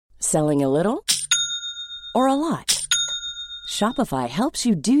Selling a little or a lot? Shopify helps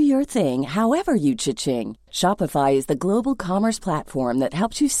you do your thing however you cha-ching. Shopify is the global commerce platform that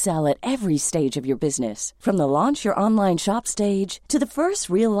helps you sell at every stage of your business. From the launch your online shop stage to the first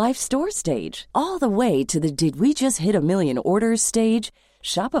real-life store stage, all the way to the did we just hit a million orders stage.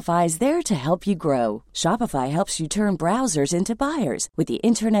 Shopify is there to help you grow. Shopify helps you turn browsers into buyers with the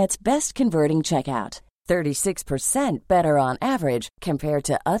internet's best converting checkout. 36% better on average compared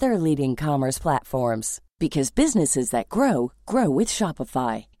to other leading commerce platforms. Because businesses that grow, grow with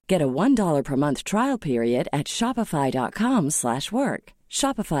Shopify. Get a $1 per month trial period at shopify.com/work.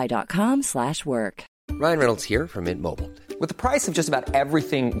 Shopify.com/work. Ryan Reynolds here from Mint Mobile. With the price of just about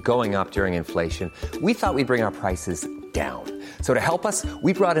everything going up during inflation, we thought we'd bring our prices down. So to help us,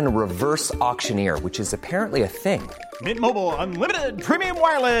 we brought in a reverse auctioneer, which is apparently a thing. Mint Mobile Unlimited Premium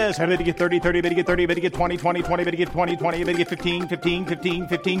Wireless. How to get 30, 30, bit to get 30, bit to get 20, 20, 20, bit to get 20, 20, bit to get 15, 15, 15,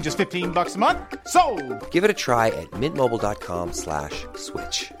 15, just $15 a month? Sold! Give it a try at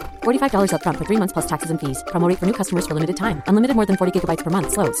mintmobile.com/switch. $45 up front for 3 months plus taxes and fees. Promo rate for new customers for limited time. Unlimited more than 40 gigabytes per month.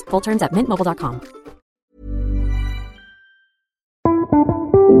 Slows full terms at mintmobile.com.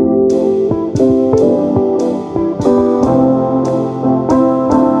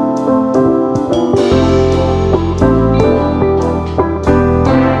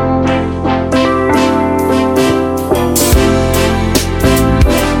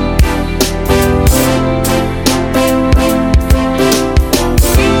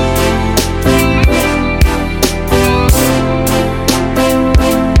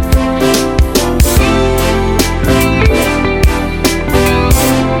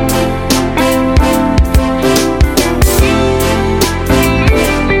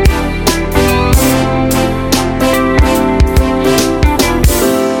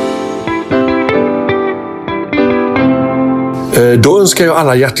 Då önskar jag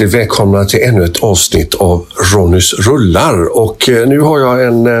alla hjärtligt välkomna till ännu ett avsnitt av Ronnys rullar. Och nu har jag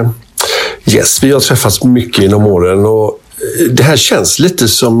en gäst. Vi har träffats mycket inom åren och det här känns lite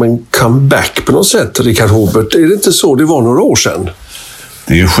som en comeback på något sätt, Richard Hobert. Är det inte så det var några år sedan?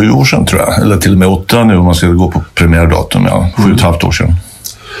 Det är 7 år sedan tror jag. Eller till och med 8 nu om man ska gå på premiärdatum. Ja. 7,5 år sedan.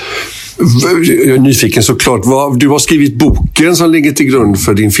 Jag är nyfiken såklart. Du har skrivit boken som ligger till grund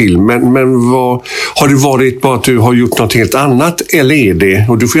för din film. Men har det varit bara att du har gjort något helt annat? Eller är det,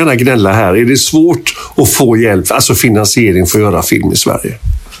 och du får gärna gnälla här, är det svårt att få hjälp, alltså finansiering för att göra film i Sverige?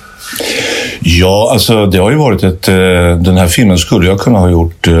 Ja, alltså det har ju varit den här filmen skulle jag kunna ha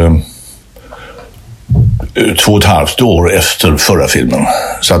gjort 2,5 år efter förra filmen.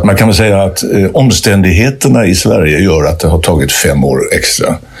 Så att man kan väl säga att omständigheterna i Sverige gör att det har tagit 5 år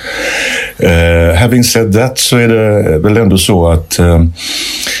extra. Having said that så är det väl ändå så att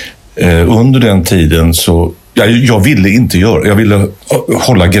under den tiden så jag ville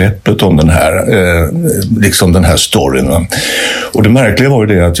hålla greppet om den här storyn. Va? Och det märkliga var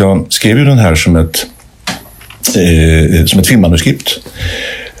ju det att jag skrev ju den här som ett filmmanuskript.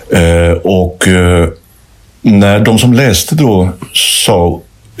 Och när de som läste då sa,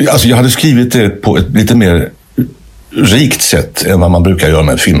 alltså jag hade skrivit det på ett lite mer rikt sätt än vad man brukar göra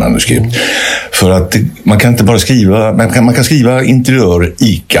med ett filmmanuskript. För att man kan inte bara skriva, man kan skriva interiör,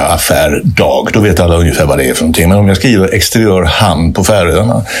 ICA, affär, dag, då vet alla ungefär vad det är för någonting. Men om jag skriver exteriör, hamn på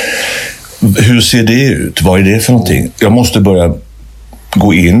Färöarna, hur ser det ut? Vad är det för någonting? Jag måste börja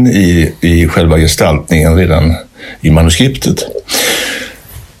gå in i själva gestaltningen redan i manuskriptet.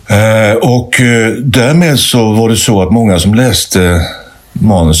 Och därmed så var det så att många som läste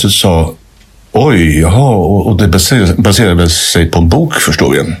manuset sa oj, jaha, och det baserade sig på en bok,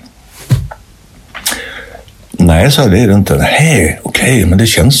 förstår vi. Nej, så är det inte. Nej, okej, men det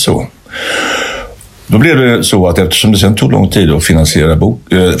känns så. Då blev det så att eftersom det sen tog lång tid att finansiera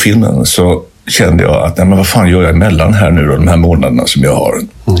filmen så kände jag att nej, men vad fan gör jag emellan här nu då, de här månaderna som jag har?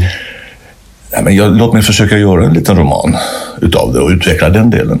 Nej, men låt mig försöka göra en liten roman utav det och utveckla den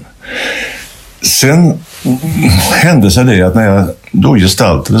delen. Sen hände sig det att när jag då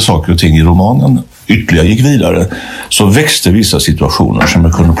gestaltade saker och ting i romanen ytterligare gick vidare så växte vissa situationer som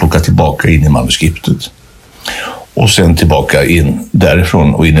jag kunde plocka tillbaka in i manuskriptet och sen tillbaka in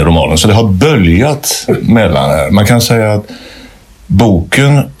därifrån och in i romanen. Så det har böljat mellan här. Man kan säga att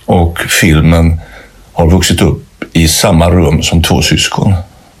boken och filmen har vuxit upp i samma rum som 2 syskon.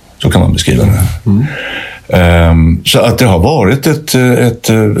 Så kan man beskriva det. Så att det har varit ett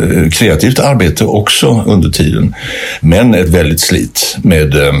kreativt arbete också under tiden. Men ett väldigt slit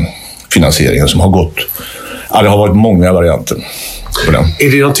med finansieringen som har gått. Ja, det har varit många varianter på den.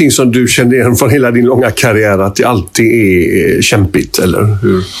 Är det någonting som du känner igen från hela din långa karriär att det alltid är kämpigt, eller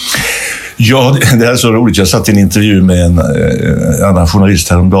hur? Ja, det här är så roligt. Jag satt i en intervju med en annan journalist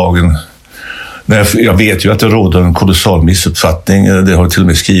häromdagen. Jag vet ju att det råder en kolossal missuppfattning. Det har till och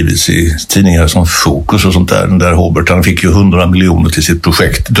med skrivits i tidningar som Fokus och sånt där. Den där Hobart, han fick ju 100 miljoner till sitt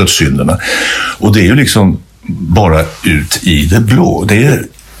projekt Dödssynderna. Och det är ju liksom bara ut i det blå.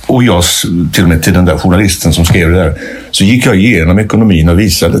 Och jag, till och med till den där journalisten som skrev det där, så gick jag igenom ekonomin och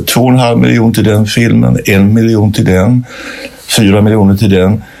visade 2,5 miljoner till den filmen, 1 miljon till den, 4 miljoner till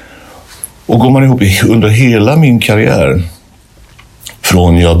den. Och går man ihop under hela min karriär,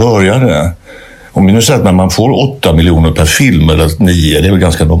 från jag började, om vi nu säger att man får 8 miljoner per film eller 9, det är väl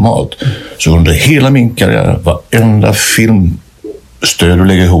ganska normalt. Så under hela min karriär, varenda filmstöd du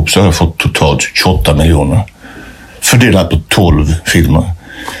lägger ihop, så har jag fått totalt 28 miljoner. Fördelat på 12 filmer.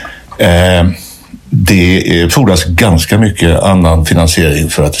 Det fordras ganska mycket annan finansiering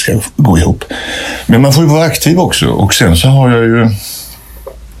för att det ska gå ihop. Men man får ju vara aktiv också. Och sen så har jag ju...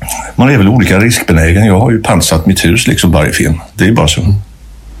 Man är väl olika riskbenägen. Jag har ju pansat mitt hus liksom varje film. Det är bara så.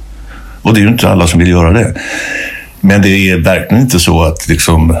 Och det är ju inte alla som vill göra det. Men det är verkligen inte så att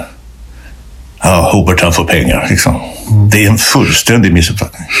liksom... Ja, Hobart han får pengar liksom. Det är en fullständig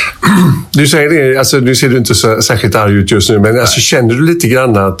missuppfattning. Du säger det, alltså nu ser du inte så särskilt arg ut just nu, men alltså, känner du lite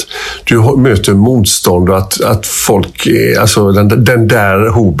grann att du möter motstånd och att folk, alltså den där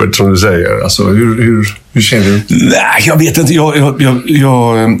Hobart som du säger, alltså hur känner du? Nej, jag vet inte.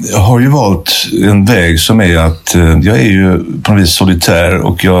 Jag har ju valt en väg som är att jag är ju på något vis solitär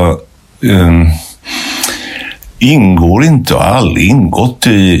och jag ingår inte och har aldrig ingått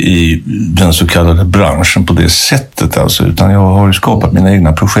i den så kallade branschen på det sättet alltså, utan jag har ju skapat mina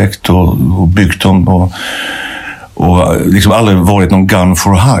egna projekt och byggt dem och liksom aldrig varit någon gun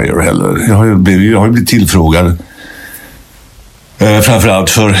for hire heller. Jag har ju blivit tillfrågad framförallt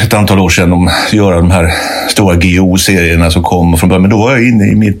för ett antal år sedan om att göra de här stora GO-serierna som kom från början, men då var jag inne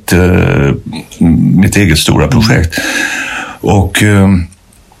i mitt eget stora projekt och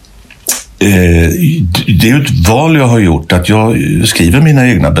det är ett val jag har gjort, att jag skriver mina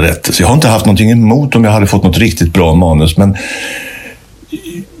egna berättelser. Jag har inte haft någonting emot om jag hade fått något riktigt bra manus, men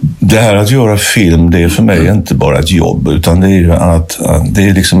det här att göra film, det är för mig inte bara ett jobb, utan det är ju det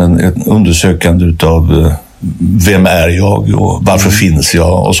är liksom en undersökande utav vem är jag och varför finns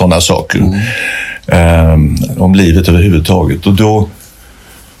jag och sådana saker. Om livet överhuvudtaget. Och då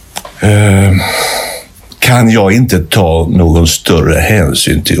kan jag inte ta någon större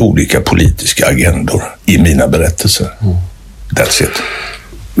hänsyn till olika politiska agendor i mina berättelser. That's it.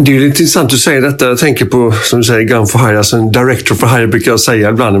 Det är ju intressant att du säger detta. Jag tänker på, som du säger, gun for hire. Alltså en director for hire brukar jag säga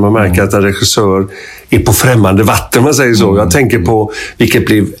ibland när man märker att en regissör är på främmande vatten, man säger så. Jag tänker på, vilket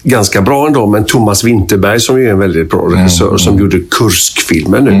blev ganska bra ändå, men Thomas Winterberg som är en väldigt bra regissör som gjorde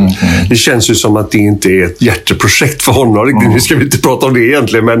Kursk-filmen nu. Det känns ju som att det inte är ett hjärteprojekt för honom. Nu ska vi inte prata om det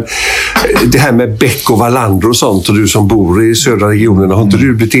egentligen, men det här med Beck och Wallander och sånt, och du som bor i södra regionen, har inte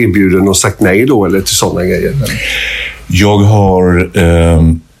du blivit erbjuden och sagt nej då, eller till sådana grejer?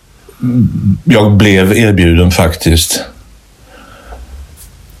 Jag blev erbjuden faktiskt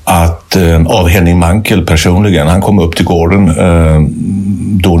av Henning Mankell personligen. Han kom upp till gården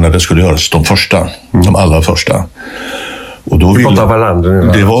då när det skulle göras de allra första. Och då det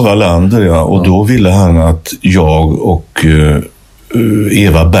var Wallander, ja. Och då ville han att jag och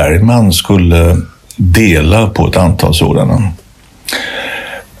Eva Bergman skulle dela på ett antal sådana.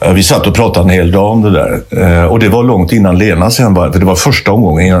 Vi satt och pratade en hel dag om det där. Och det var långt innan Lena sen var, för det var första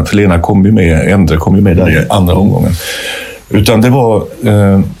omgången. För Lena kom ju med, Endre kom ju med där i andra omgången. Utan det var...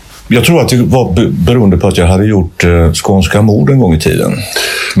 jag tror att det var beroende på att jag hade gjort Skånska mord en gång i tiden.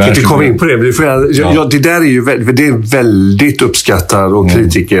 Men vi kom in på det. Det där är ju det är väldigt uppskattat och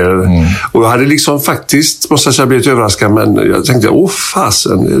kritiker. Och jag hade liksom faktiskt, måste jag säga, blivit överraskad, men jag tänkte,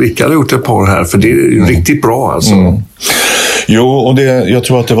 fasen, Rickard har gjort ett par här, för det är ju riktigt bra alltså. Jo, och jag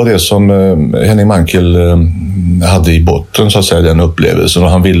tror att det var det som Henning Mankell hade i botten, så att säga, den upplevelsen. Och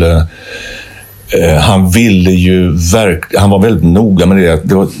han ville ju han var väldigt noga med det.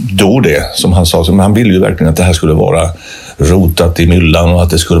 Det var då det, som han sa, men han ville ju verkligen att det här skulle vara rotat i myllan och att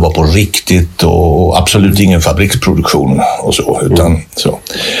det skulle vara på riktigt och absolut ingen fabriksproduktion och så, utan så.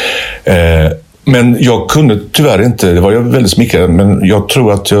 Men jag kunde tyvärr inte, det var jag väldigt smickrad, men jag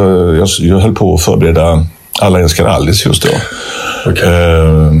tror att jag höll på att förbereda Alla älskar Alice just då. Okay.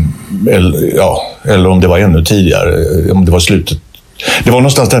 Eller om det var ännu tidigare, om det var slutet. Det var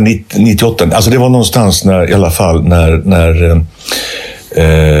någonstans där 98, alltså det var någonstans när, i alla fall när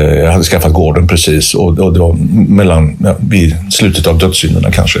jag hade skaffat gården precis, och det var vid slutet av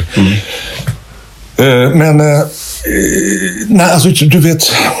Dödssynderna kanske. Men nej, alltså du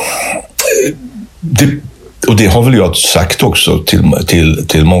vet, och det har väl jag sagt också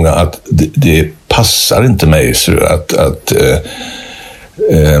till många, att det passar inte mig så att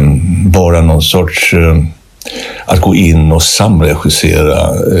vara någon sorts att gå in och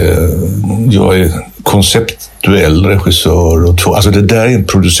samregissera. Jag är konceptuell regissör och alltså det där är en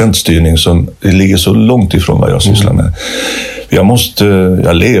producentstyrning som ligger så långt ifrån vad jag sysslar med.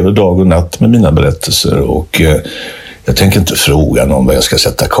 Jag lever dag och natt med mina berättelser, och jag tänker inte fråga någon vad jag ska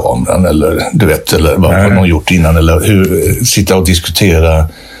sätta kameran eller du vet, eller vad har någon gjort innan, eller sitta och diskutera.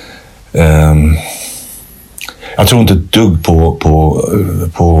 Jag tror inte ett dugg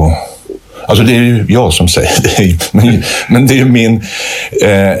på alltså det är ju jag som säger det, men det är ju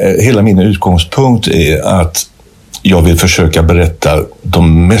hela min utgångspunkt är att jag vill försöka berätta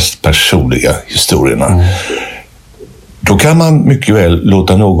de mest personliga historierna. Då kan man mycket väl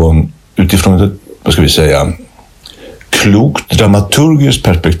låta någon utifrån ett, vad ska vi säga, klokt dramaturgiskt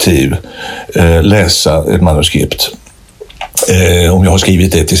perspektiv läsa ett manuskript. Om jag har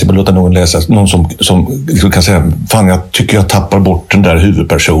skrivit det, till exempel låta någon läsa, någon som kan säga, fan jag tycker jag tappar bort den där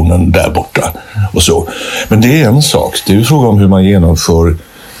huvudpersonen där borta och så. Men det är en sak, det är ju fråga om hur man genomför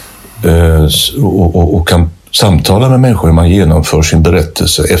och kan samtala med människor, hur man genomför sin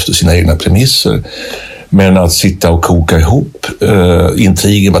berättelse efter sina egna premisser. Men att sitta och koka ihop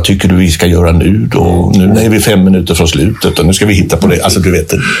intriger, vad tycker du vi ska göra nu då? Nu är vi 5 minuter från slutet och nu ska vi hitta på det. Alltså du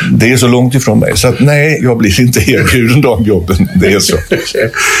vet, det är så långt ifrån mig. Så att nej, jag blir inte erbjuden de jobben. Det är så.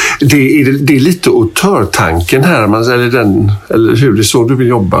 Det är lite auteurtanken här, eller hur? Det är så du vill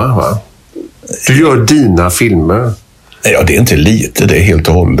jobba, va? Du gör dina filmer. Ja, det är inte lite, det är helt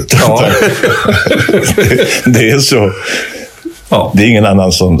och hållet. Ja. det är så. Ja. Det är ingen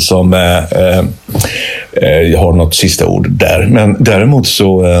annan som har något sista ord där. Men däremot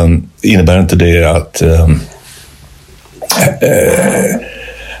så innebär inte det att...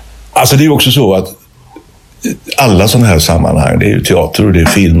 alltså det är också så att alla sådana här sammanhang, det är ju teater och det är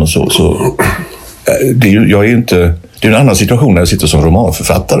film och så det är en annan situation när jag sitter som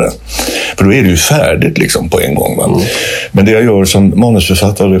romanförfattare. För då är det ju färdigt liksom på en gång. Va? Men det jag gör som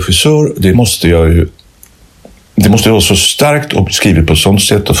manusförfattare och regissör, det måste vara så starkt och skrivet på ett sånt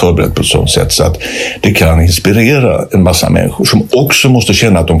sätt och förberett på ett sånt sätt så att det kan inspirera en massa människor som också måste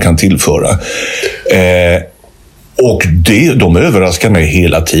känna att de kan tillföra. Och de överraskar mig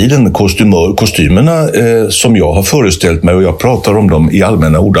hela tiden. Kostymerna som jag har föreställt mig, och jag pratar om dem i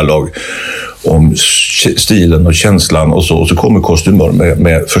allmänna ordalag, om stilen och känslan och så kommer kostymör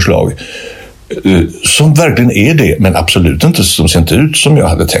med förslag som verkligen är det, men absolut inte som ser inte ut som jag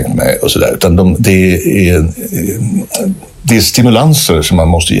hade tänkt mig och sådär, utan det är stimulanser som man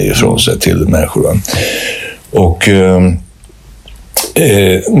måste ge ifrån sig till människor. Och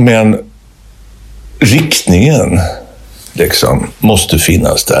men riktningen liksom måste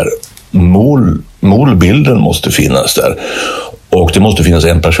finnas där. Målbilden måste finnas där. Och det måste finnas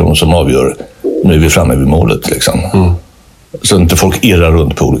en person som avgör, nu är vi framme vid målet liksom. Så inte folk irrar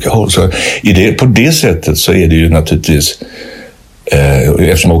runt på olika håll. Så på det sättet så är det ju naturligtvis,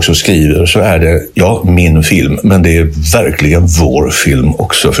 eftersom jag också skriver, så är det min film, men det är verkligen vår film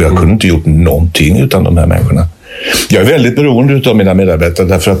också, för jag kunde inte gjort någonting utan de här människorna. Jag är väldigt beroende av mina medarbetare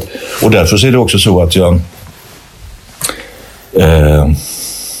därför så är det också så att jag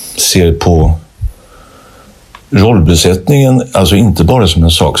ser på rollbesättningen, alltså inte bara som en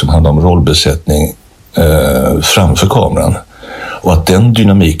sak som handlar om rollbesättning framför kameran, och att den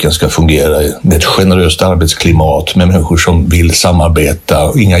dynamiken ska fungera med ett generöst arbetsklimat med människor som vill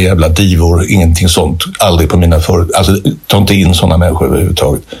samarbeta, inga jävla divor, ingenting sånt, aldrig på mina alltså ta inte in sådana människor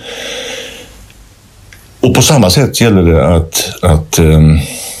överhuvudtaget. Och på samma sätt gäller det att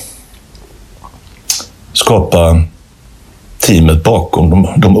skapa teamet bakom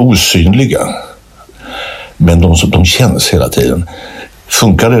de osynliga, men de känns hela tiden.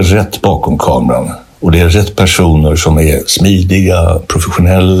 Funkar det rätt bakom kameran och det är rätt personer som är smidiga,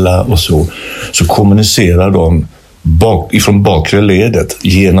 professionella och så kommunicerar de ifrån bakre ledet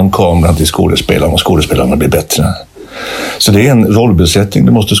genom kameran till skådespelarna, och skådespelarna blir bättre. Så det är en rollbesättning,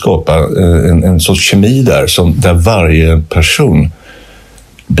 det måste skapa en sorts kemi där varje person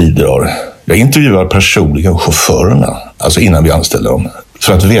bidrar. Jag intervjuar personligen chaufförerna, alltså innan vi anställer dem,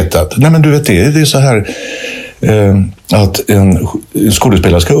 för att veta att, nej men du vet det är så här att en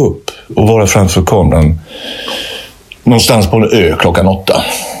skådespelare ska upp och vara framför kameran någonstans på en ö 8:00.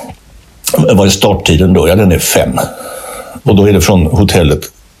 Vad är starttiden då? Ja, den är 5. Och då är det från hotellet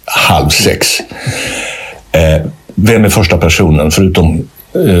 5:30. Vem är första personen förutom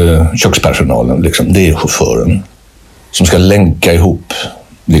kökspersonalen? Liksom? Det är chauffören som ska länka ihop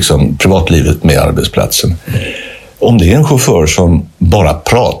liksom privatlivet med arbetsplatsen. Om det är en chaufför som bara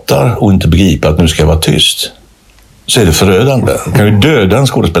pratar och inte begriper att nu ska jag vara tyst, så är det förödande. Det kan ju döda en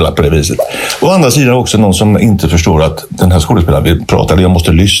skådespelare på det viset. Å andra sidan också någon som inte förstår att den här skådespelaren vill prata, eller jag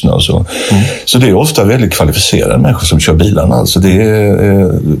måste lyssna och så. Så det är ofta väldigt kvalificerade människor som kör bilarna. Alltså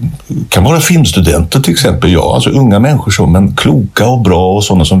det kan vara filmstudenter till exempel, alltså unga människor men kloka och bra och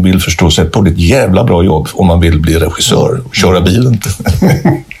sådana som vill förstå sig på ett jävla bra jobb om man vill bli regissör och köra bilen.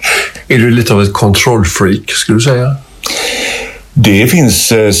 Är du lite av ett kontrollfreak, skulle du säga? Det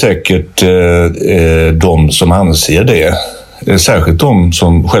finns säkert de som anser det. Särskilt de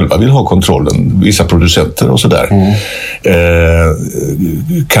som själva vill ha kontrollen. Vissa producenter och sådär.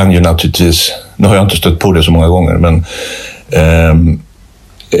 Kan ju naturligtvis... Nu har jag inte stött på det så många gånger.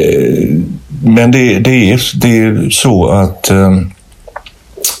 Men det är så att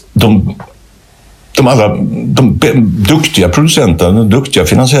de duktiga producenterna, de duktiga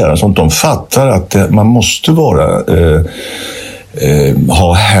finansiärerna, sånt, de fattar att man måste vara...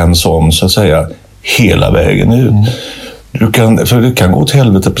 ha hands-on så att säga hela vägen ut. För det kan gå åt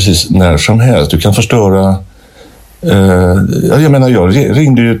helvete precis när som helst. Du kan förstöra... jag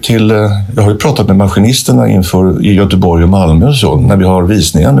ringde ju till... jag har ju pratat med maskinisterna i Göteborg och Malmö och så, när vi har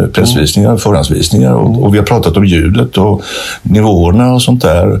visningar nu, pressvisningar, förhandsvisningar och vi har pratat om ljudet och nivåerna och sånt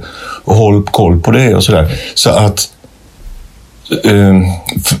där och håll koll på det och sådär. Så att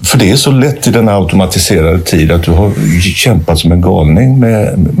för det är så lätt i den automatiserade tid att du har kämpat som en galning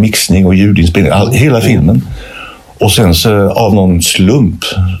med mixning och ljudinspelning, hela filmen. Och sen så, av någon slump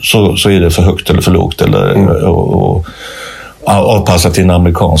så är det för högt eller för lågt eller och avpassat till en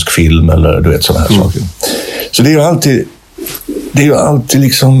amerikansk film eller du vet sådana här saker. Så det är ju alltid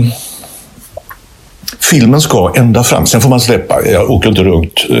liksom... Filmen ska ända fram, sen får man släppa. Jag åker inte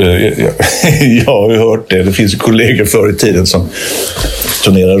runt. Jag har ju hört det. Det finns kollegor förr i tiden som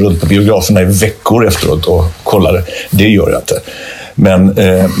turnerar runt på biograferna i veckor efteråt och kollar det. Det gör jag inte.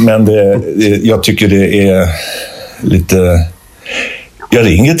 Men jag tycker det är lite... Jag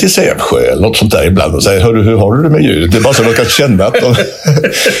ringer till Sävsjö eller något sånt där ibland och säger, hur har du det med ljudet? Det är bara så att de kan känna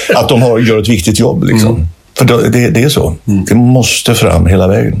att de gör ett viktigt jobb. Liksom. För det är så. Det måste fram hela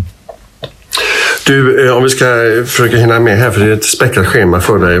vägen. Du, om vi ska försöka hinna med här, för det är ett späckat schema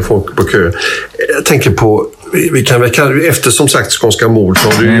för dig, folk på kö. Jag tänker på, vi kan efter som sagt Skånska mord så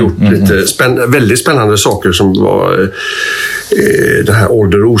har du gjort lite väldigt spännande saker som var det här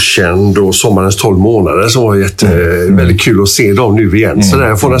Ålder okänd och Sommarens 12 månader som var väldigt kul att se dem nu igen. Så där,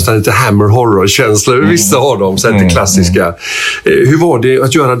 jag får nästan lite Hammer horror-känsla vissa av dem, så lite klassiska. Hur var det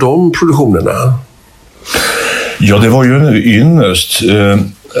att göra de produktionerna? Ja, det var ju en ynnest.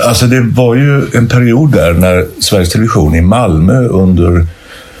 Alltså det var ju en period där när Sveriges Television i Malmö under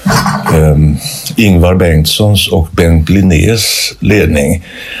Ingvar Bengtssons och Bengt Linnés ledning,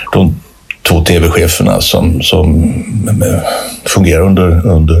 de två tv-cheferna som fungerar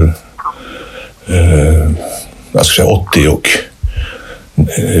under 80 och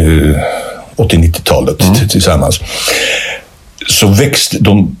 80-90-talet tillsammans, så växte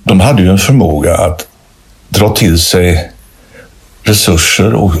de hade ju en förmåga att dra till sig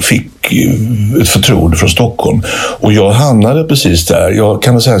resurser och fick ett förtroende från Stockholm. Och jag hamnade precis där. Jag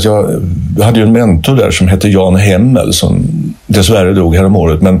kan väl säga att jag hade ju en mentor där som hette Jan Hemmel som dessvärre dog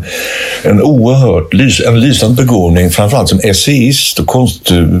häromåret, men en oerhört lysande begåvning, framförallt som essayist och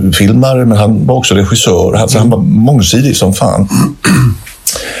konstfilmare, men han var också regissör. Alltså han var mångsidig som fan.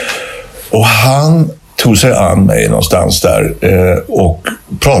 Och han tog sig an mig någonstans där och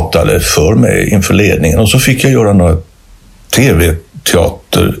pratade för mig inför ledningen. Och så fick jag göra några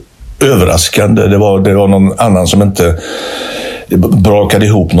tv-teater, överraskande. Det var någon annan som inte brakade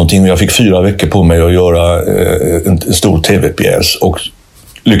ihop någonting. Jag fick 4 veckor på mig att göra en stor tv-pjäs och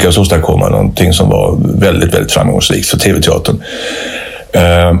lyckades åstadkomma någonting som var väldigt, väldigt framgångsrikt för tv-teatern.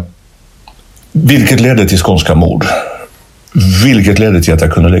 Vilket ledde till Skånska mord. Vilket ledde till att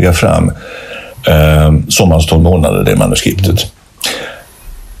jag kunde lägga fram Sommarens 12 månader, det manuskriptet.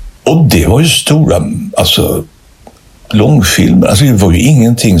 Och det var ju stora, alltså långfilmer. Alltså det var ju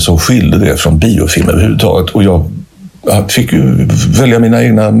ingenting som skilde det från biofilm överhuvudtaget. Och jag fick ju välja mina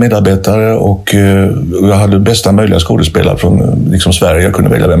egna medarbetare och jag hade bästa möjliga skådespelare från liksom Sverige. Jag kunde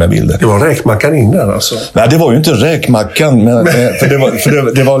välja vem jag ville. Det var räkmackan innan alltså? Nej, det var ju inte räkmackan. Men,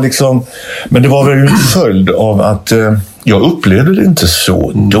 det var liksom... Men det var väl en följd av att... Jag upplevde det inte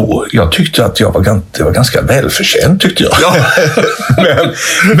så då. Jag tyckte att det var ganska välförtjänt, tyckte jag. Ja.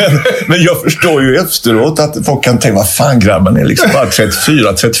 men jag förstår ju efteråt att folk kan tänka, vad fan, grabben är liksom bara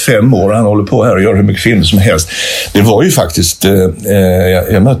 34-35 år och han håller på här och gör hur mycket film som helst. Det var ju faktiskt,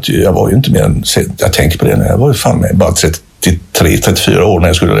 jag var ju inte mer än, jag tänker på det när jag var ju fan med bara 33-34 år när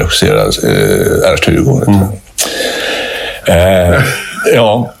jag skulle regissera R20.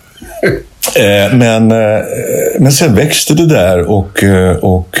 Ja. Men sen växte det där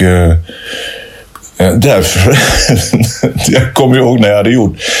och därför jag kommer ihåg när jag hade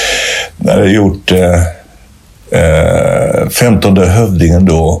gjort 15:e hövdingen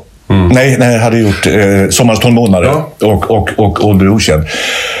då. Nej, jag hade gjort Sommarens 12 månader och Ålder okänd.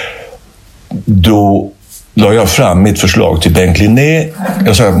 Då la jag fram mitt förslag till Bengt Linné.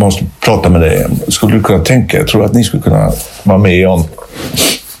 Jag sa att jag måste prata med dig. Skulle du kunna tänka? Jag tror att ni skulle kunna vara med om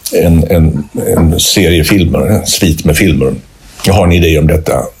en serie filmer, en svit med filmer. Jag har en idé om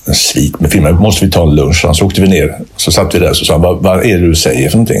detta, en svit med filmer. Måste vi ta en lunch? Så åkte vi ner. Så satt vi där och sa vad är det du säger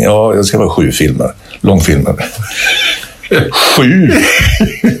för någonting? Ja, det ska vara 7 filmer. Långfilmer. 7!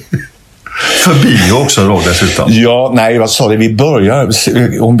 För bio också då dessutom. Ja, nej, vad sa det?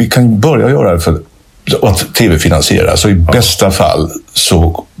 Om vi kan börja göra det för att tv finansieras, så i bästa fall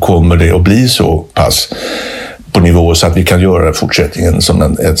så kommer det att bli så pass på nivå så att vi kan göra fortsättningen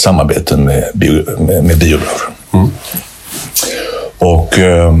som ett samarbete med biografer. Och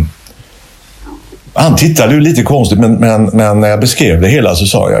han tittade ju lite konstigt, men när jag beskrev det hela så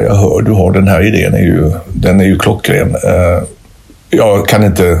sa jag hör, du har den här idén, den är ju klockren. Jag kan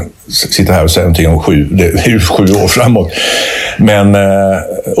inte sitta här och säga någonting om 7, det är ju 7 år framåt. Men,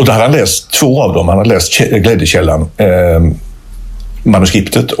 och då hade han läst 2 av dem. Han hade läst Glädjekällan,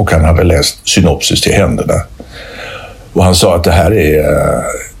 manuskriptet, och han hade läst synopsis till Händerna. Och han sa att det här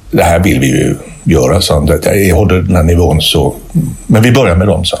vill vi ju göra. Så jag håller den här nivån så. Men vi börjar med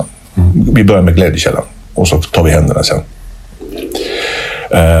dem, så. Vi börjar med Glädjekällan och så tar vi Händerna sen.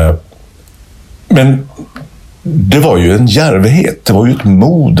 Men det var ju en djärvhet, det var ju ett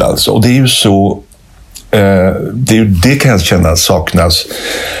mod alltså. Och det är ju så, det kan jag känna saknas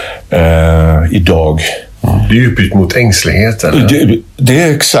idag. Det är ju utbytt mot ängslighet, eller? Det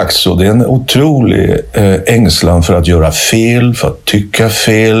är exakt så. Det är en otrolig ängslan för att göra fel, för att tycka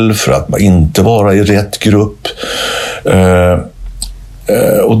fel, för att inte vara i rätt grupp.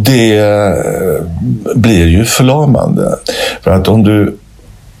 Och det blir ju förlamande. För att om du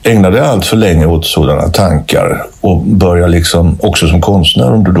ägnar dig allt för länge åt sådana tankar och börjar liksom, också som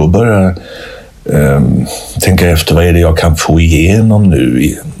konstnär, om du då börjar tänka efter vad är det jag kan få igenom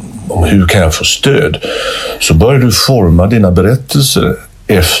nu och hur kan jag få stöd, så börjar du forma dina berättelser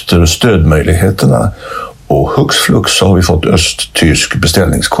efter stödmöjligheterna, och hux flux så har vi fått östtysk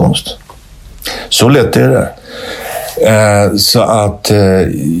beställningskonst. Så lätt är det. Så att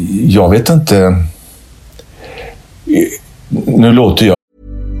jag vet inte, nu låter jag.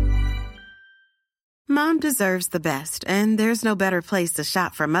 Mom deserves the best, and there's no better place to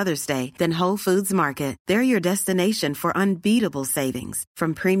shop for Mother's Day than Whole Foods Market. They're your destination for unbeatable savings,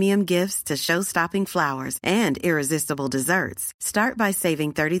 from premium gifts to show-stopping flowers and irresistible desserts. Start by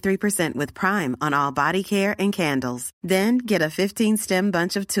saving 33% with Prime on all body care and candles. Then get a 15-stem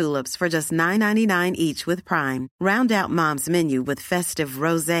bunch of tulips for just $9.99 each with Prime. Round out Mom's menu with festive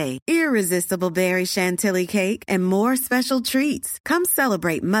rosé, irresistible berry chantilly cake, and more special treats. Come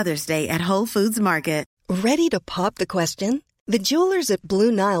celebrate Mother's Day at Whole Foods Market. Ready to pop the question? The jewelers at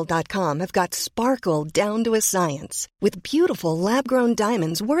BlueNile.com have got sparkle down to a science with beautiful lab-grown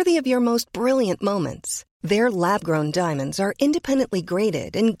diamonds worthy of your most brilliant moments. Their lab-grown diamonds are independently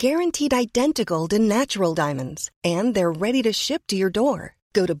graded and guaranteed identical to natural diamonds, and they're ready to ship to your door.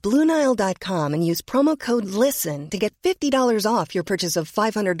 Go to BlueNile.com and use promo code LISTEN to get $50 off your purchase of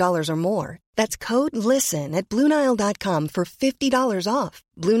 $500 or more. That's code LISTEN at BlueNile.com for $50 off.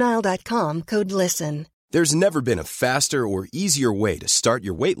 BlueNile.com, code LISTEN. There's never been a faster or easier way to start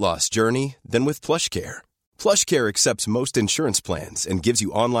your weight loss journey than with PlushCare. PlushCare accepts most insurance plans and gives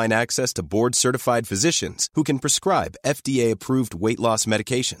you online access to board-certified physicians who can prescribe FDA-approved weight loss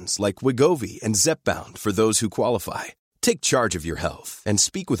medications like Wegovy and Zepbound for those who qualify. Take charge of your health and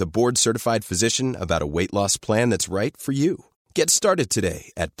speak with a board-certified physician about a weight loss plan that's right for you. Get started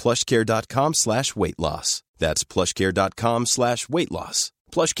today at plushcare.com/weightloss. That's plushcare.com/weightloss.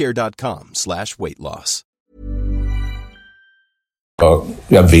 plushcare.com/weightloss. Ja,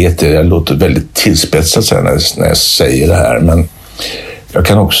 jag vet det, jag låter väldigt tillspetsat när jag säger det här, men jag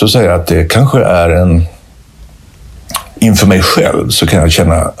kan också säga att det kanske är inför mig själv så kan jag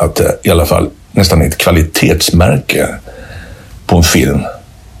känna att det i alla fall nästan är ett kvalitetsmärke på en film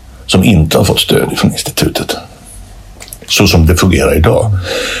som inte har fått stöd från institutet. Så som det fungerar idag.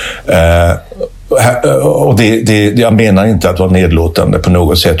 Och jag menar inte att vara nedlåtande på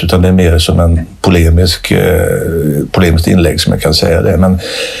något sätt, utan det är mer som en polemiskt inlägg som jag kan säga det. Men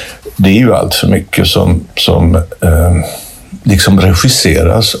det är ju allt för mycket som liksom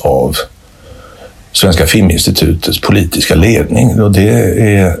regisseras av Svenska Filminstitutets politiska ledning. Och det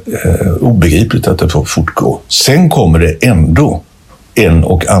är obegripligt att det får fortgå. Sen kommer det ändå en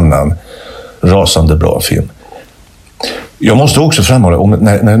och annan rasande bra film. Jag måste också framhålla,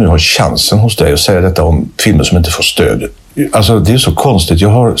 när jag nu har chansen hos dig att säga detta om filmer som inte får stöd. Alltså det är så konstigt. Jag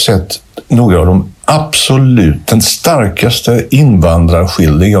har sett några av de absolut, den starkaste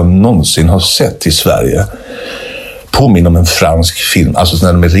invandrarskildring jag någonsin har sett i Sverige. Påminner om en fransk film. Alltså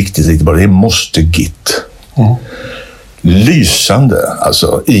när de är riktigt bra. Det är Moster Git. Lysande,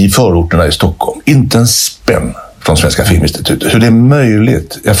 alltså i förorterna i Stockholm. Inte en spänn från Svenska Filminstitutet. Hur det är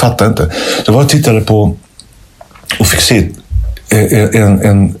möjligt, jag fattar inte. Så var jag tittade på och fick se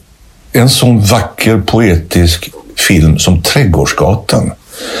en sån vacker poetisk film som Trädgårdsgatan.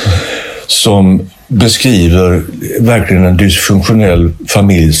 Som beskriver verkligen en dysfunktionell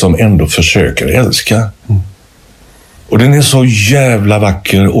familj som ändå försöker älska. Och den är så jävla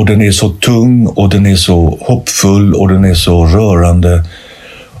vacker och den är så tung och den är så hoppfull och den är så rörande.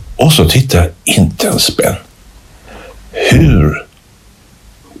 Och så tittar jag inte en spänn. Hur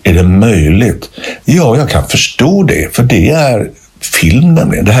är det möjligt? Ja, jag kan förstå det, för det är film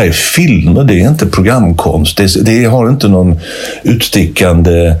nämligen. Det här är filmer, det är inte programkonst. Det har inte någon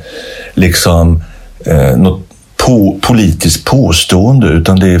utstickande liksom något politiskt påstående,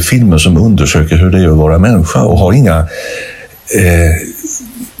 utan det är filmer som undersöker hur det är att vara människa och har inga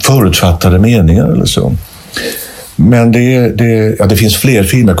förutfattade meningar eller så. Men det finns fler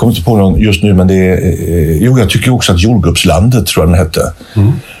filmer, jag kommer inte på någon just nu, men jag tycker också att Jordgubbslandet, tror jag den hette,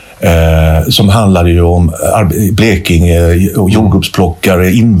 som handlade ju om Blekinge och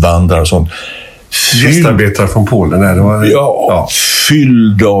jordgubbsplockare, invandrare och sånt. Gästarbetare från Polen. Det var,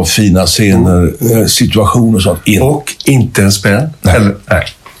 fylld av fina scener, situationer och sånt. Och inte en spänn? Nej. Nej.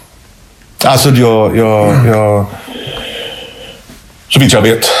 Alltså jag så vitt jag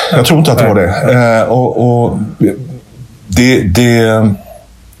vet. Jag tror inte att det var det. Och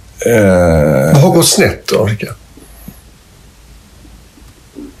vad har gått snett då, Rickard?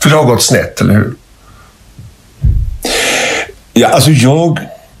 För det har gått snett, eller hur? Ja, alltså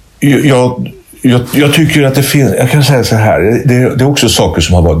jag tycker att det finns, jag kan säga så här, det är också saker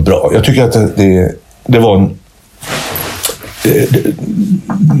som har varit bra. Jag tycker att det var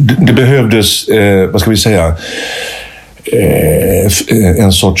det behövdes, vad ska vi säga,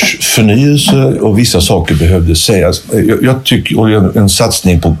 en sorts förnyelse och vissa saker behövdes sägas. Jag tycker, och en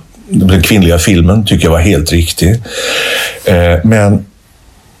satsning på den kvinnliga filmen tycker jag var helt riktig. Men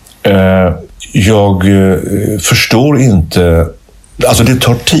jag förstår inte, alltså det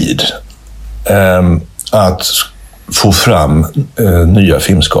tar tid att få fram nya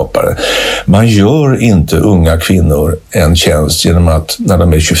filmskapare. Man gör inte unga kvinnor en tjänst genom att när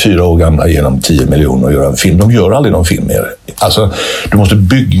de är 24 år gamla genom 10 miljoner och göra en film. De gör aldrig någon film mer. Alltså, du måste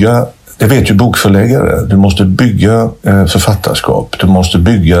bygga, det vet ju bokförläggare, du måste bygga författarskap, du måste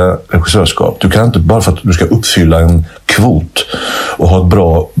bygga regissörskap. Du kan inte, bara för att du ska uppfylla en kvot och ha ett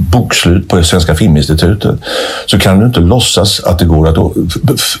bra bokslut på det Svenska Filminstitutet, så kan du inte låtsas att det går att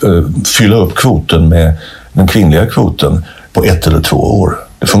fylla upp kvoten med den kvinnliga kvoten på 1 eller 2 år.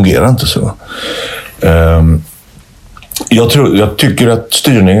 Det fungerar inte så. Jag tycker att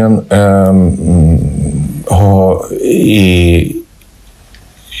styrningen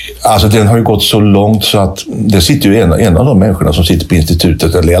alltså den har ju gått så långt så att det sitter ju en av de människorna som sitter på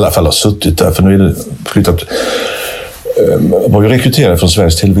institutet, eller i alla fall har suttit där, för nu är det flyttat, var ju rekryterad från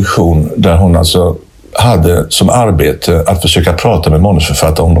Sveriges Television, där hon alltså hade som arbete att försöka prata med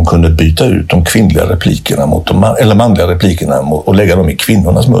manusförfattare om de kunde byta ut de kvinnliga replikerna mot eller manliga replikerna och lägga dem i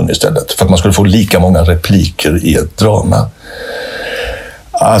kvinnornas mun istället, för att man skulle få lika många repliker i ett drama.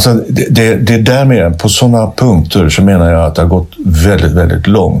 Alltså det där med, på sådana punkter så menar jag att det har gått väldigt, väldigt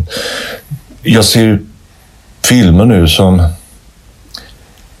långt. Jag ser ju filmer nu som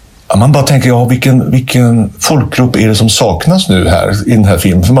man bara tänker, vilken folkgrupp är det som saknas nu här i den här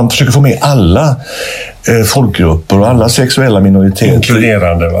filmen? För man försöker få med alla folkgrupper och alla sexuella minoriteter.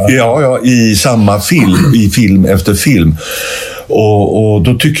 Inkluderande, va? Ja, i samma film, i film efter film. Och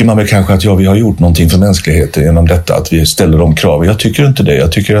då tycker man väl kanske att vi har gjort någonting för mänskligheten genom detta, att vi ställer de krav. Jag tycker inte det.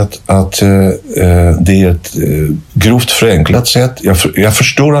 Jag tycker att det är ett grovt förenklat sätt. Jag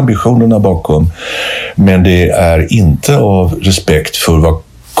förstår ambitionerna bakom, men det är inte av respekt för vad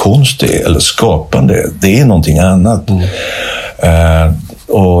konst är eller skapande. Det är någonting annat.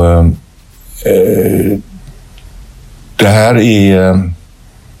 Det här är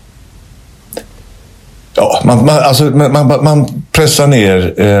man pressar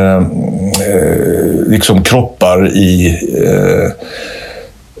ner liksom kroppar i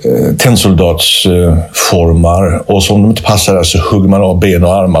tennsoldatsformar, och som de inte passar så hugger man av ben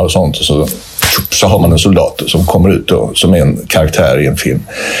och armar och sånt, och så har man en soldat som kommer ut då, som är en karaktär i en film.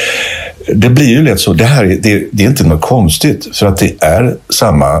 Det blir ju lätt så. Det är inte något konstigt, för att det är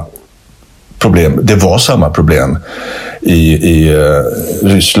samma problem. Det var samma problem i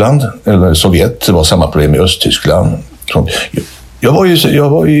Ryssland eller Sovjet. Det var samma problem i Östtyskland. Jag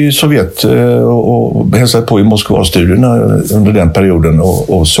var i Sovjet och hälsade på i Moskva-studierna under den perioden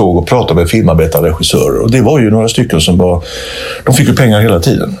och såg och pratade med filmarbetare och regissörer. Och det var ju några stycken som de fick ju pengar hela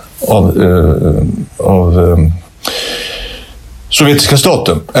tiden av sovjetiska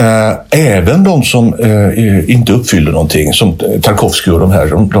staten. Även de som inte uppfyllde någonting, som Tarkovsky och de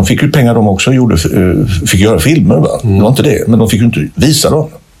här, de fick ju pengar de också, fick göra filmer. Va? Det var inte det, men de fick ju inte visa dem.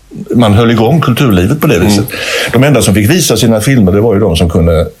 Man höll igång kulturlivet på det viset. De enda som fick visa sina filmer, det var ju de som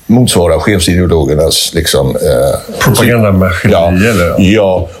kunde motsvara chefsideologernas liksom, propagandamaskineri.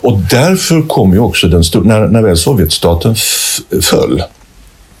 Ja, och därför kom ju också när väl Sovjetstaten föll,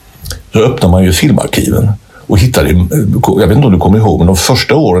 så öppnade man ju filmarkiven och hittade, jag vet inte om du kommer ihåg, men de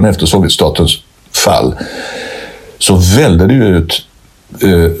första åren efter Sovjetstatens fall så välde det ju ut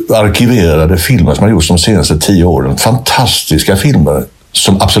arkiverade filmer som har gjorts de senaste 10 åren. Fantastiska filmer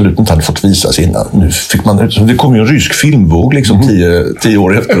som absolut inte hade fått visas innan. Nu fick man, det kom ju en rysk filmvåg liksom 10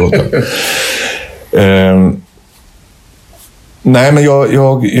 år efteråt. Nej, men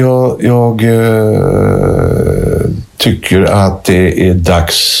jag tycker att det är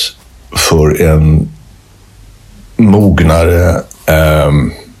dags för en mognare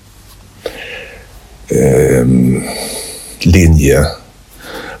linje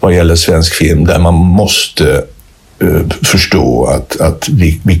vad gäller svensk film, där man måste förstå att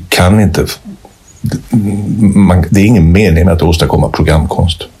vi kan inte, det är ingen mening med att åstadkomma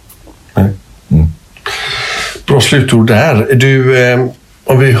programkonst. Bra slutord där. Du,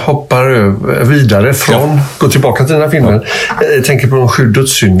 om vi hoppar vidare gå tillbaka till den här filmen. Jag tänker på de 7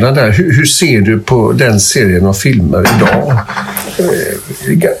 dödssynderna där. Hur ser du på den serien av filmer idag?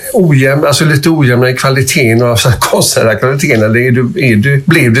 Alltså lite ojämna i kvaliteten och konstnärliga kvaliteten, eller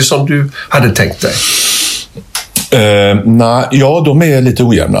blev det som du hade tänkt dig? De är lite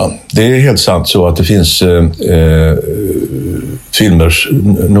ojämna. Det är helt sant så att det finns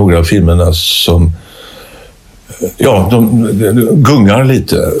några av filmerna som de gungar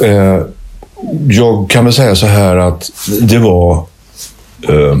lite. Jag kan väl säga så här att det var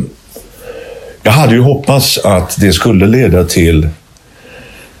jag hade ju hoppats att det skulle leda till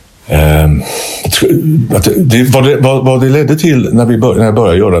vad det ledde till när jag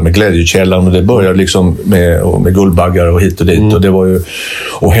började göra med Glädjekällan, och det började liksom med Guldbaggar och hit och dit, och det var ju,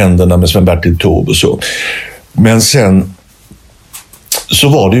 och Händerna med Sven-Bertil Taube och så. Men sen så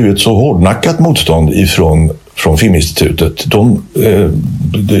var det ju ett så hårdnackat motstånd från Filminstitutet.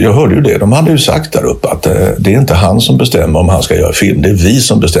 Jag hörde ju det. De hade ju sagt där uppe att det är inte han som bestämmer om han ska göra film. Det är vi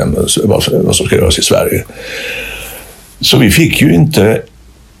som bestämmer vad som ska göras i Sverige. Så vi fick ju inte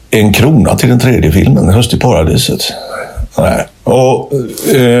 1 krona till den 3:e filmen, Höst i paradiset. Nej. Och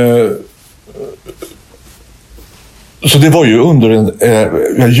så det var ju under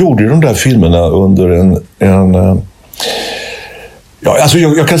jag gjorde ju de där filmerna under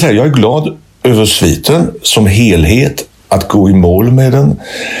jag kan säga jag är glad över sviten som helhet, att gå i mål med den.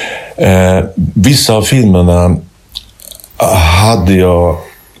 Vissa av filmerna hade jag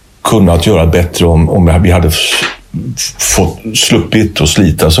kunnat göra bättre om vi hade fått sluppit och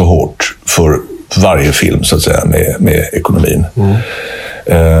slita så hårt för varje film så att säga med ekonomin.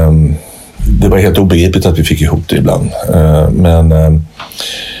 Det var helt obegripligt att vi fick ihop det ibland. Men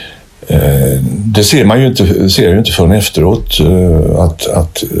det ser jag ju inte förrän efteråt.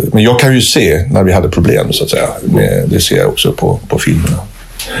 Men jag kan ju se när vi hade problem så att säga. Det ser jag också på filmerna.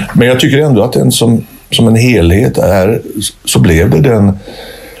 Men jag tycker ändå att den som en helhet så blev det den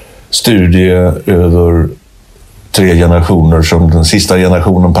studie över 3 generationer, som den sista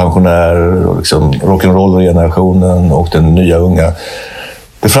generationen pensionärer och liksom rock'n'roll-generationen och den nya unga,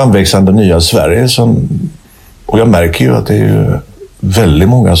 det framväxande nya Sverige och jag märker ju att det är ju väldigt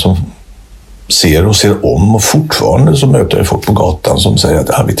många som ser om, och fortfarande så möter jag folk på gatan som säger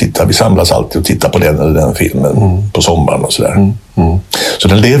att vi samlas alltid och tittar på den eller den filmen på sommaren och sådär. Så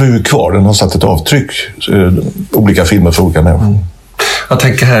den lever ju kvar, den har satt ett avtryck, olika filmer för olika människor. Jag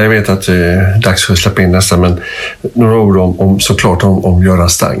tänker här, jag vet att det är dags för att släppa in nästan, men några ord om Göran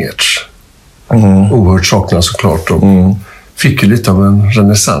Stangertz. Oerhört saknas såklart, och fick ju lite av en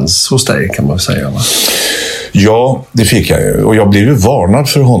renässans hos dig, kan man säga, va? Ja, det fick jag ju. Och jag blev ju varnad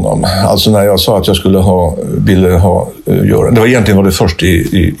för honom. Alltså när jag sa att jag ville göra. Det var egentligen först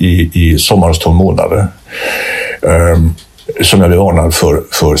i sommarens 12 månader. som jag blev varnad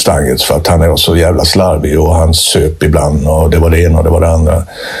för Stangertz, för att han är så jävla slarvig och han söp ibland och det var det ena och det var det andra.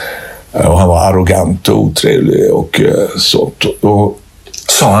 Och han var arrogant och otrevlig och sånt. Och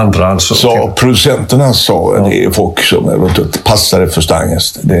sa andra alltså? Så producenterna sa, det är folk som passade för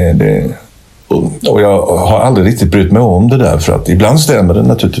Stangertz. Och jag har aldrig riktigt brytt mig om det där, för att ibland stämmer det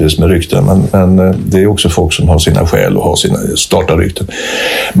naturligtvis med rykten, men det är också folk som har sina skäl och har sina startarrykten.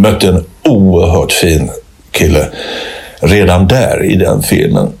 Mötte en oerhört fin kille redan där i den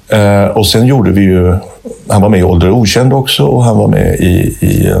filmen. Och sen gjorde vi ju, han var med i Ålder okänd också, och han var med i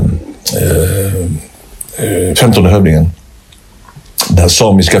 15:e hövdingen. Den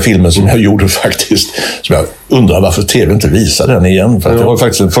samiska filmen som jag gjorde faktiskt, som jag undrar varför TV inte visar den igen, för att det var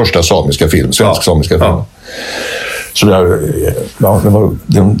faktiskt den första samiska film, samiska film. Så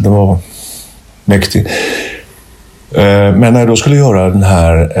den var mäktig. Men när jag då skulle göra den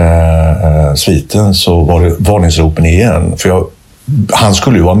här sviten så var det varningsropen igen, för han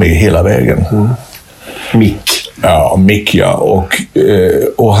skulle ju vara med hela vägen. Mick, ja.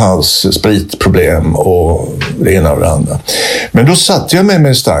 Och hans spritproblem och det ena och det andra. Men då satt jag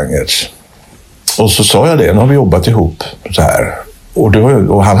med Stangertz och så sa jag det, nu har vi jobbat ihop så här.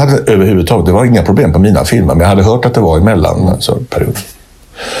 Och han hade överhuvudtaget, det var inga problem på mina filmer, men jag hade hört att det var emellan alltså, period.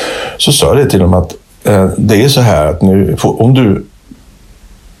 Så sa jag det till dem att det är så här att nu, om du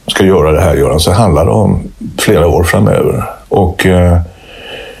ska göra det här, Göran, så handlar det om flera år framöver. Och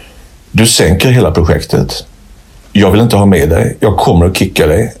du sänker hela projektet. Jag vill inte ha med dig. Jag kommer att kicka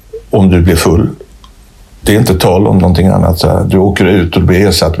dig om du blir full. Det är inte tal om någonting annat. Så du åker ut och blir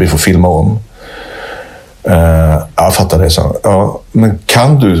ersatt. Vi får filma om. Jag fattar det. Så. Ja, men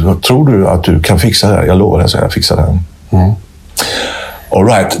tror du att du kan fixa det här? Jag lovar det, så jag fixar det här. All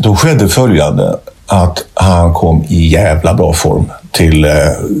right, då skedde följande. Att han kom i jävla bra form till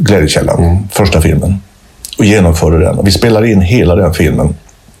Glädjekällan, första filmen. Och genomförde den. Och vi spelade in hela den filmen.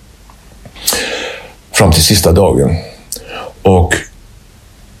 Fram till sista dagen. Och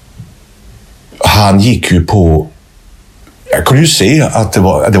han gick ju på... Jag kunde ju se att det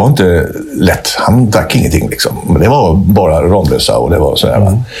var inte lätt. Han drack ingenting liksom. Men det var bara Ramlösa och det var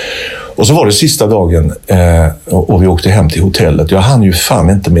sådär. Och så var det sista dagen och vi åkte hem till hotellet. Jag hann ju fan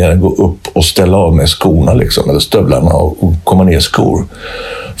inte mer än gå upp och ställa av med skorna liksom, eller stövlarna och komma ner skor.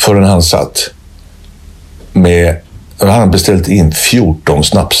 Förrän han satt med... Han hade beställt in 14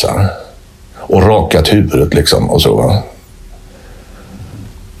 snapsar. Och rakat huvudet liksom och så, va?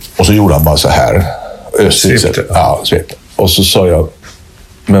 Och så gjorde han bara så här. Svepte. Ja, svepte. Och så sa jag,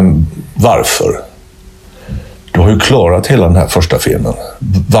 men varför? Du har ju klarat hela den här första filmen.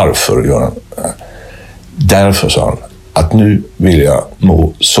 Varför, Göran? Därför, sa han, att nu vill jag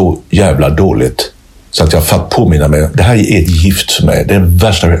må så jävla dåligt så att jag får påminna mig. Det här är ett gift för mig. Det är det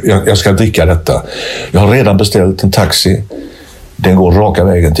värsta. Jag ska dricka detta. Jag har redan beställt en taxi. Den går raka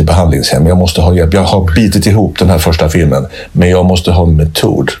vägen till behandlingshem. Jag måste ha hjälp. Jag har bitit ihop den här första filmen. Men jag måste ha en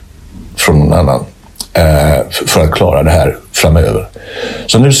metod från någon annan för att klara det här framöver.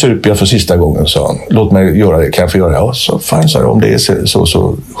 Så nu super jag för sista gången, sa han. Låt mig göra det. Kan jag få göra det? Ja, så fine, sa jag. Om det är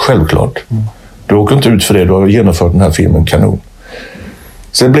så självklart. Du åker inte ut för det. Du har genomfört den här filmen kanon.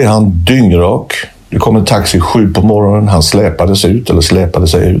 Sen blev han dyngrak. Det kom en taxi 7 på morgonen. Han släpade sig ut.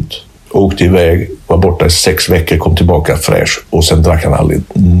 Åkte iväg, var borta i 6 veckor, kom tillbaka fräsch och sen drack han aldrig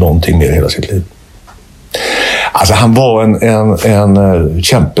någonting mer i hela sitt liv. Alltså han var en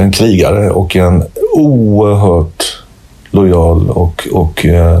kämpe, en krigare och en oerhört lojal och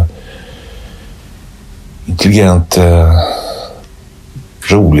intelligent,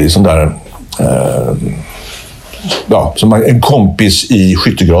 rolig sån där som en kompis i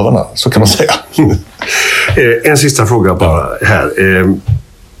skyttegravarna, så kan man säga. En sista fråga bara här.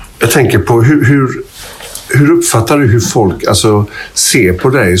 Jag tänker på hur uppfattar du hur folk ser på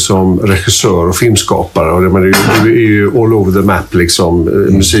dig som regissör och filmskapare? Och du är ju all over the map, liksom,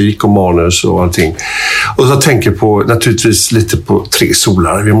 musik och manus och allting. Och jag tänker på, naturligtvis lite på 3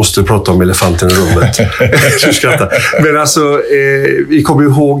 solar. Vi måste prata om elefanten i rummet. Du skrattar. Men vi kommer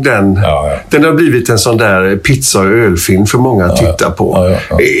ihåg den. Ja. Den har blivit en sån där pizza- och ölfilm för många att titta på.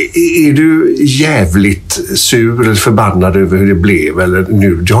 Ja. Är du jävligt sur eller förbannad över hur det blev? Eller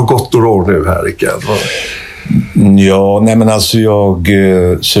nu? Det har gått några år nu här, Rickard. Ja, nej men alltså det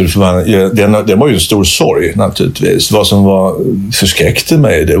var ju en stor sorg naturligtvis. Vad som förskräckte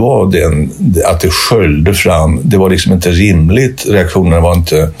mig, det var att det sköljde fram. Det var liksom inte rimligt. Reaktionerna var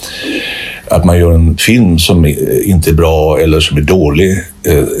inte att man gör en film som inte är bra eller som är dålig.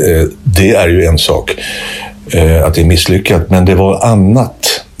 Det är ju en sak att det är misslyckat, men det var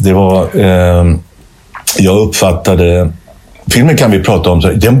annat. Det var jag uppfattade Filmen kan vi prata om,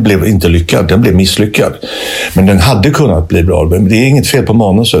 den blev inte lyckad, den blev misslyckad. Men den hade kunnat bli bra. Men det är inget fel på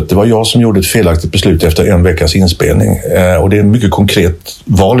manuset. Det var jag som gjorde ett felaktigt beslut efter en veckas inspelning. Och det är en mycket konkret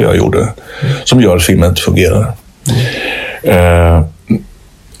val jag gjorde som gör att filmen inte fungerar.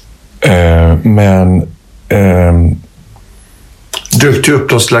 Men dök det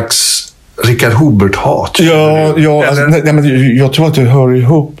upp någon slags Richard Hobert-hat? Ja, alltså, nej, men jag tror att det hör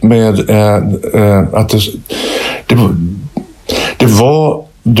ihop med att det var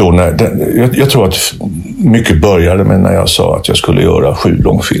då när... Jag tror att mycket började med när jag sa att jag skulle göra 7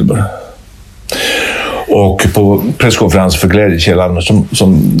 långfilmer. Och på presskonferens för Glädjekällan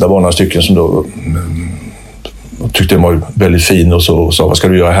som där var några stycken som då tyckte den var väldigt fin och så sa, vad ska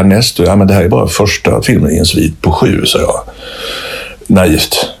du göra härnäst? Ja, men det här är bara första filmen i en svit på 7, sa jag.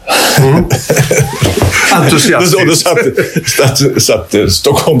 Naivt. Entusiastiskt. Och då satt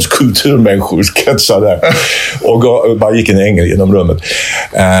Stockholms kulturmänniskor sketsade där och bara gick en ängel genom rummet.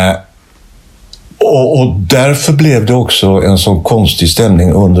 Och därför blev det också en sån konstig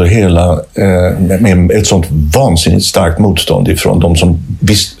stämning under hela, med ett sånt vansinnigt starkt motstånd ifrån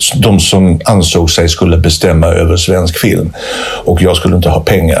de som ansåg sig skulle bestämma över svensk film. Och jag skulle inte ha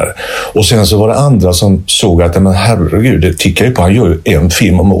pengar. Och sen så var det andra som såg att, men herregud, det tickar ju på, han gör ju en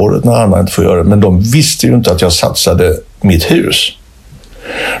film om året när andra inte får göra det. Men de visste ju inte att jag satsade mitt hus.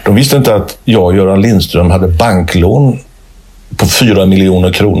 De visste inte att jag och Göran Lindström hade banklån på 4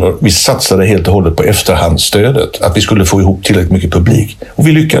 miljoner kronor. Vi satsade helt och hållet på efterhandsstödet. Att vi skulle få ihop tillräckligt mycket publik. Och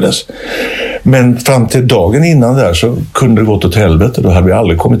vi lyckades. Men fram till dagen innan där så kunde det gått åt helvete. Då hade vi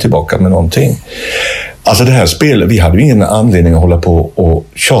aldrig kommit tillbaka med någonting. Alltså det här spelet, vi hade ju ingen anledning att hålla på och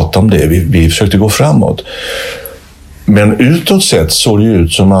tjata om det. Vi försökte gå framåt. Men utåt sett såg det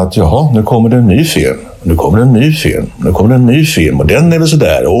ut som att nu kommer det en ny film. Nu kommer det en ny film. Nu kommer det en ny film. Och den är väl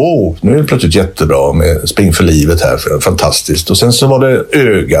sådär. Nu är det plötsligt jättebra med Spring för livet här. Fantastiskt. Och sen så var det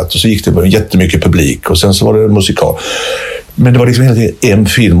Ögat. Och så gick det jättemycket publik. Och sen så var det musikal. Men det var liksom hela tiden en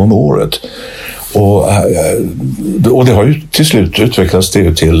film om året. Och det har ju till slut utvecklats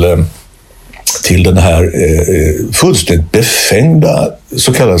det till den här fullständigt befängda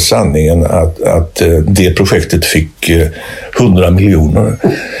så kallade sanningen att det projektet fick 100 miljoner.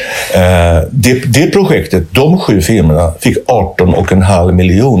 Det projektet, de 7 filmerna fick 18,5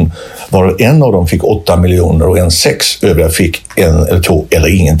 miljoner, var en av dem fick 8 miljoner och en 6. Övriga fick 1 eller 2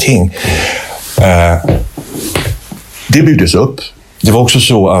 eller ingenting. Det byggdes upp. Det var också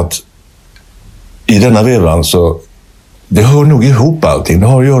så att i denna vevan så det hör nog ihop allting. Det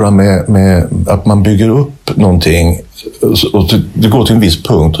har att göra med att man bygger upp någonting och det går till en viss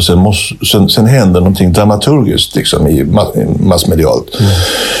punkt och sen händer någonting dramaturgiskt liksom, i massmedialt.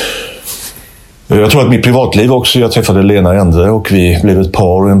 Jag tror att mitt privatliv också, jag träffade Lena Endre och vi blev ett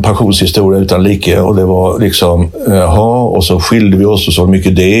par och en passionshistoria utan like och det var liksom, och så skilde vi oss och så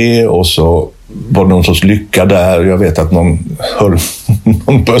mycket det och så var det någon sorts lycka där. Jag vet att någon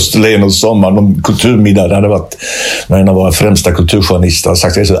på Österlen och sommar, någon kulturmiddag, det hade varit när en av våra främsta kulturjournalister har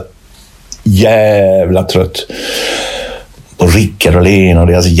sagt att jag är så jävla trött på Rickard och Lena och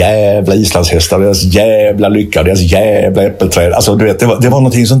deras jävla islandshästar, deras jävla lycka, deras jävla äppelträd. Alltså du vet, det var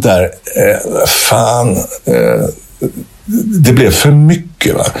någonting sånt där det blev för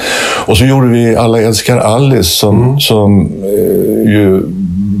mycket, va? Och så gjorde vi Alla älskar Alice som ju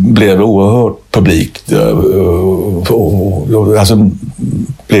blev oerhört publikt alltså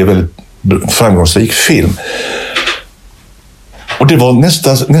blev väldigt framgångsrik film. Och det var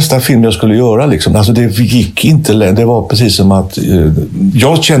nästa film jag skulle göra liksom. Alltså det gick inte längre. Det var precis som att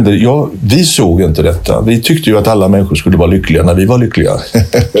vi såg inte detta. Vi tyckte ju att alla människor skulle vara lyckliga när vi var lyckliga.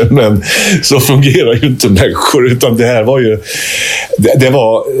 Men så fungerar ju inte människor, utan det här var ju det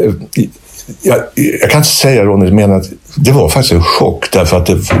var jag kan inte säga, Ronny, men att det var faktiskt en chock därför att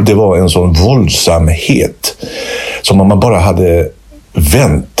det var en sån våldsamhet som om man bara hade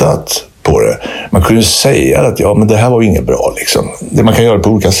väntat på det. Man kunde ju säga att men det här var inget bra liksom. Man kan göra det på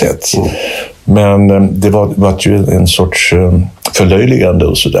olika sätt. Men det var ju en sorts förlöjligande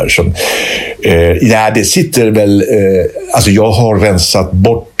och sådär som det sitter väl alltså jag har rensat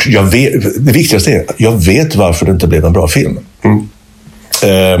bort, det viktigaste är jag vet varför det inte blev en bra film.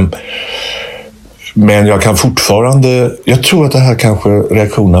 Men jag kan fortfarande, jag tror att det här kanske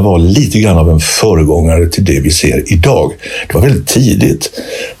reaktionerna var lite grann av en föregångare till det vi ser idag. Det var väldigt tidigt,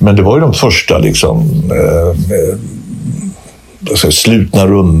 men det var ju de första liksom slutna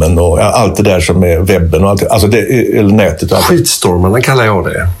rummen och allt det där som är webben och allt, alltså eller nätet och allt. Skitstormarna kallar jag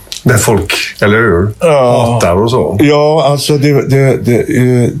det. Där folk, eller hur? Hatar och så. Ja, alltså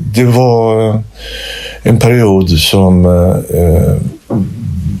det var en period som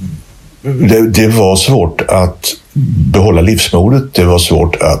det var svårt att behålla livsmodet. Det var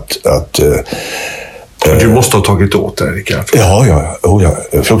svårt att du måste ha tagit åt det, Rickard. Ja,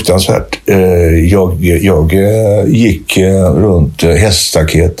 fruktansvärt. Jag gick runt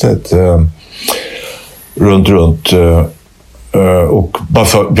häststaketet, runt och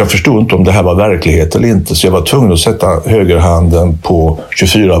jag förstod inte om det här var verklighet eller inte, så jag var tvungen att sätta högerhanden på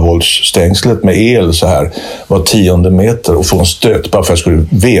 24 volts stängslet med el så här var 10:e meter och få en stöt bara för att jag skulle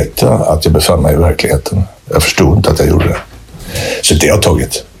veta att jag befann mig i verkligheten. Jag förstod inte att jag gjorde det. Så det har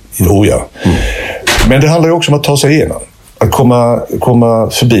tagit. Men det handlar ju också om att ta sig igenom. Att komma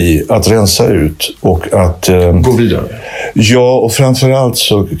förbi, att rensa ut och att gå vidare. Ja, och framförallt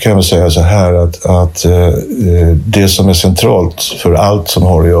så kan man säga så här att det som är centralt för allt som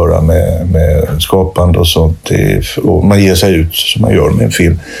har att göra med skapande och sånt, och man ger sig ut som man gör med en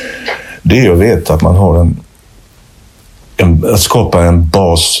film, det är att veta att man har att skapa en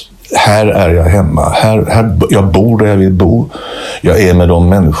bas. Här är jag hemma. Här, jag bor där jag vill bo. Jag är med de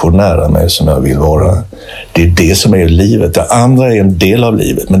människor nära mig som jag vill vara. Det är det som är livet. Det andra är en del av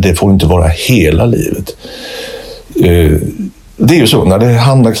livet, men det får inte vara hela livet. Det är ju så, när det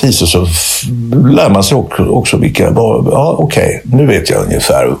hamnar kriser så lär man sig också okej, nu vet jag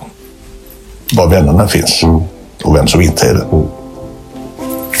ungefär var vännerna finns och vem som inte är det.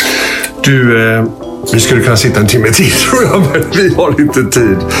 Du, vi skulle kunna sitta en timme till tror jag, men vi har inte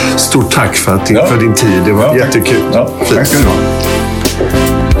tid. Stort tack för din tid. Det var jättekul. Ja, tack ska du ha.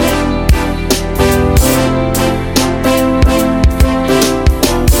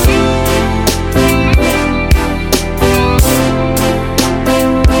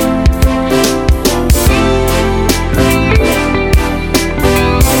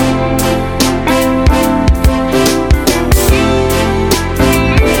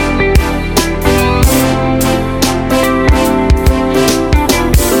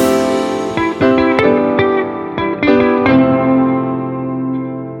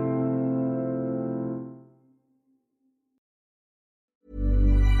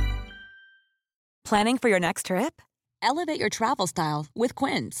 Planning for your next trip? Elevate your travel style with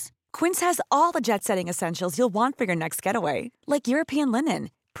Quince. Quince has all the jet-setting essentials you'll want for your next getaway, like European linen,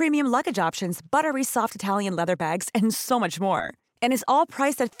 premium luggage options, buttery soft Italian leather bags, and so much more. And is all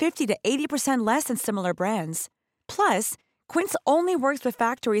priced at 50 to 80% less than similar brands. Plus, Quince only works with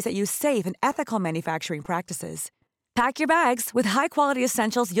factories that use safe and ethical manufacturing practices. Pack your bags with high-quality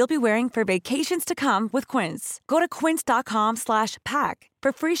essentials you'll be wearing for vacations to come with Quince. Go to quince.com/pack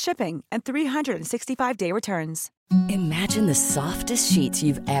for free shipping and 365-day returns. Imagine the softest sheets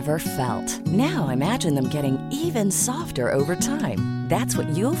you've ever felt. Now imagine them getting even softer over time. That's what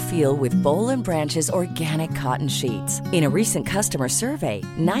you'll feel with Boll & Branch's organic cotton sheets. In a recent customer survey,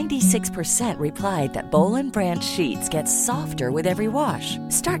 96% replied that Boll & Branch sheets get softer with every wash.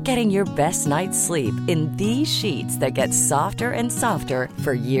 Start getting your best night's sleep in these sheets that get softer and softer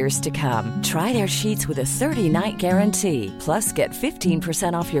for years to come. Try their sheets with a 30-night guarantee. Plus, get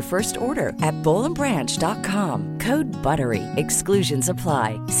 15% off your first order at bollandbranch.com. Code BUTTERY. Exclusions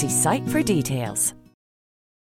apply. See site for details.